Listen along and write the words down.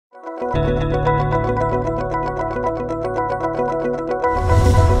Hi,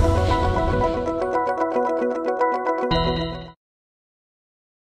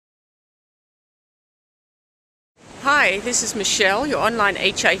 this is Michelle, your online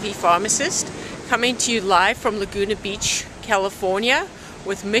HIV pharmacist, coming to you live from Laguna Beach, California,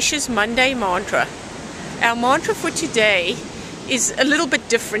 with Mich's Monday mantra. Our mantra for today is a little bit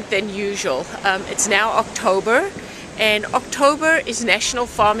different than usual. It's now October, and October is National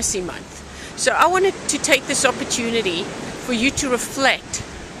Pharmacy Month. So I wanted to take this opportunity for you to reflect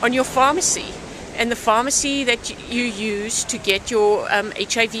on your pharmacy and the pharmacy that you use to get your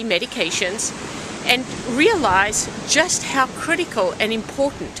HIV medications, and realize just how critical and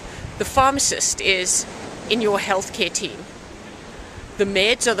important the pharmacist is in your healthcare team. The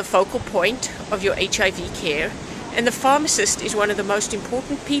meds are the focal point of your HIV care, and the pharmacist is one of the most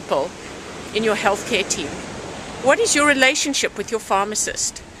important people in your healthcare team. What is your relationship with your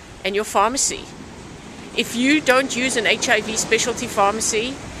pharmacist and your pharmacy? If you don't use an HIV specialty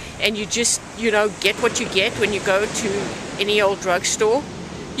pharmacy and you just, get what you get when you go to any old drugstore,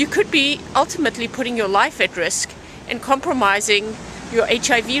 you could be ultimately putting your life at risk and compromising your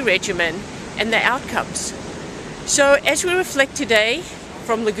HIV regimen and the outcomes. So as we reflect today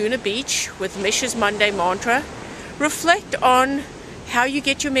from Laguna Beach with Mich's Monday mantra, reflect on how you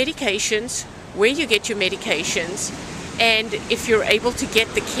get your medications, where you get your medications, and if you're able to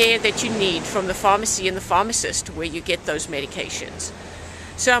get the care that you need from the pharmacy and the pharmacist where you get those medications.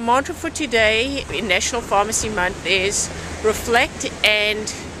 So our mantra for today in National Pharmacy Month is reflect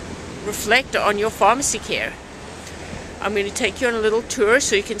on your pharmacy care. I'm going to take you on a little tour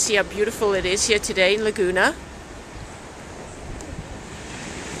so you can see how beautiful it is here today in Laguna.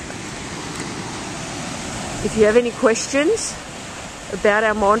 If you have any questions about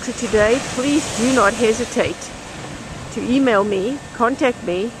our mantra today, please do not hesitate to email me, contact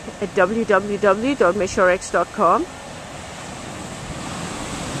me at www.michrx.com.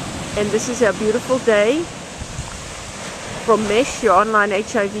 And this is our beautiful day from Mich, your online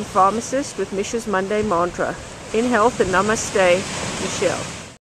HIV pharmacist, with Mich's Monday mantra. In health and namaste, Michelle.